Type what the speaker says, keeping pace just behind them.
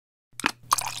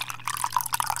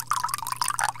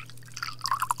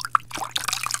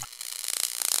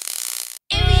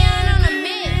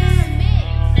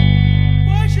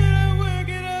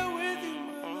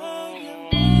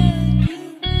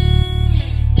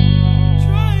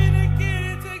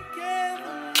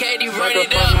Like a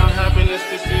fuck my happiness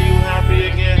to see you happy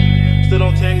again. Still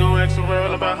don't tango X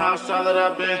around about how solid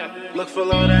I've been. Look for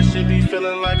love, that shit be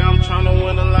feeling like I'm trying to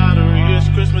win the lottery. It's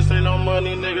Christmas, ain't no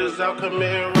money, niggas out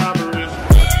committing robberies.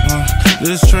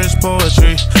 This trench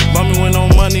poetry, bought me with no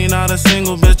money, not a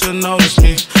single bitch will notice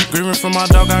me. Grieving for my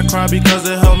dog, I cry because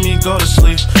it helped me go to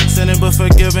sleep. Sinning but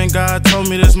forgiving, God told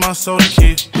me this my soul to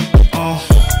keep.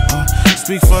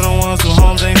 Speak for the ones who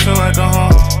homes ain't feel like a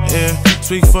home, yeah.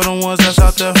 Speak for the ones that's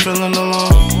out there feeling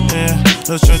alone, yeah.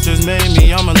 The trenches made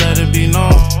me, I'ma let it be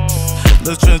known.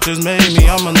 The trenches made me,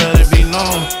 I'ma let it be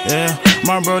known, yeah.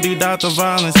 My brody died to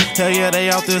violence, hell yeah, they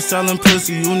out there selling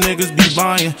pussy, you niggas be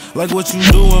buying. Like what you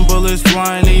doing, bullets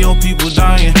flying and your people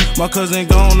dying. My cousin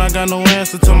gone, I got no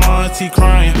answer to my auntie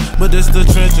crying. But this the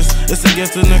trenches, it's a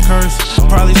gift and a curse.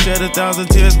 Probably shed 1,000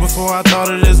 tears before I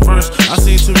thought of this verse. I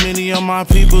seen too many of my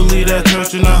people leave that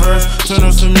church in a hearse. Turn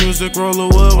up some music, roll a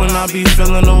wood when I be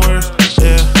feeling the worst,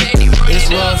 yeah. It's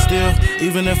love still,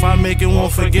 even if I make it,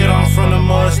 won't forget I'm from the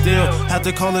mud still. Had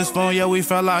to call his phone, yeah, we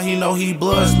fell out, he know he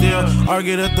blood still.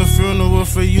 Argued at the funeral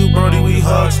for you, brody, we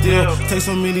hug still. Take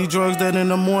so many drugs that in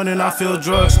the morning I feel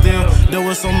drugs still. There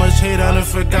was so much hate, I done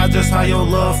forgot just how your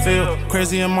love feel.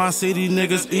 Crazy in my city,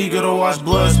 niggas eager to watch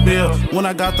blood spill. When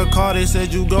I got the call, they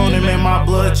said you gone, it made my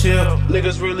blood chill.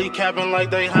 Niggas really capping like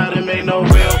they hide and make no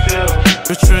real pill.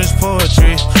 The trench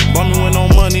poetry, bought me with no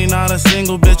money, not a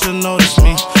single bitch will notice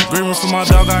me. Grieving for my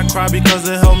dog, I cry because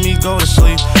it helped me go to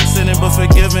sleep. Sinning but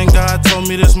forgiving, God told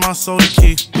me this my soul to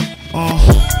keep.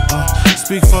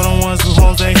 Speak for the ones whose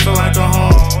homes ain't feel like a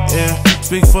home, yeah.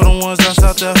 Speak for the ones that's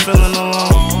out there feeling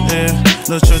alone, yeah.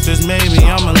 The trenches made me,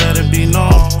 I'ma let it be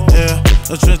known, yeah.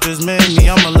 The trenches made me,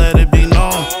 I'ma let it be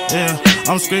known, yeah.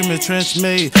 I'm screaming trench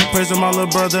made, praising my little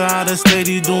brother out of state,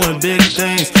 he doing big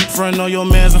things. Front on your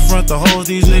mans in front the hoes,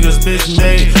 these niggas bitch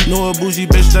made. Know a bougie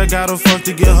bitch that gotta fuck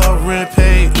to get her rent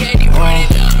paid.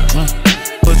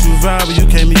 But you vibe, but you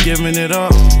can't be giving it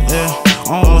up, yeah.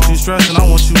 I don't want you stressing, I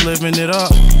want you living it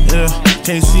up, yeah.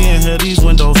 Can't see in here, these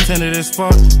windows tinted as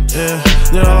fuck, yeah.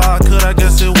 Did all I could, I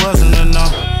guess it wasn't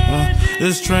enough.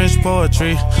 This trench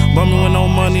poetry, bought me with no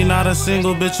money, not a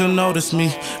single bitch will notice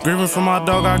me. Grieving for my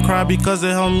dog, I cry because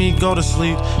it helped me go to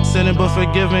sleep. Sinning but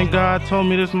forgiving, God told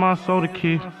me this my soul to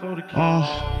keep.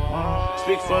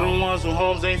 Speak for the ones whose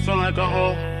homes ain't feel like a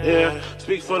home, yeah.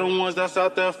 Speak for the ones that's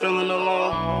out there feeling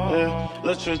alone, yeah.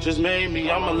 The trenches made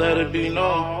me, I'ma let it be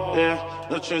known, yeah.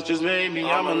 The trenches made me,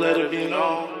 I'ma let it be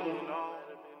known.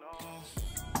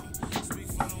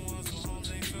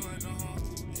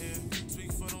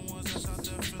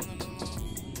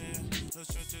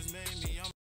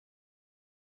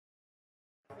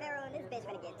 Ferro and this bitch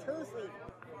finna get too sleepy.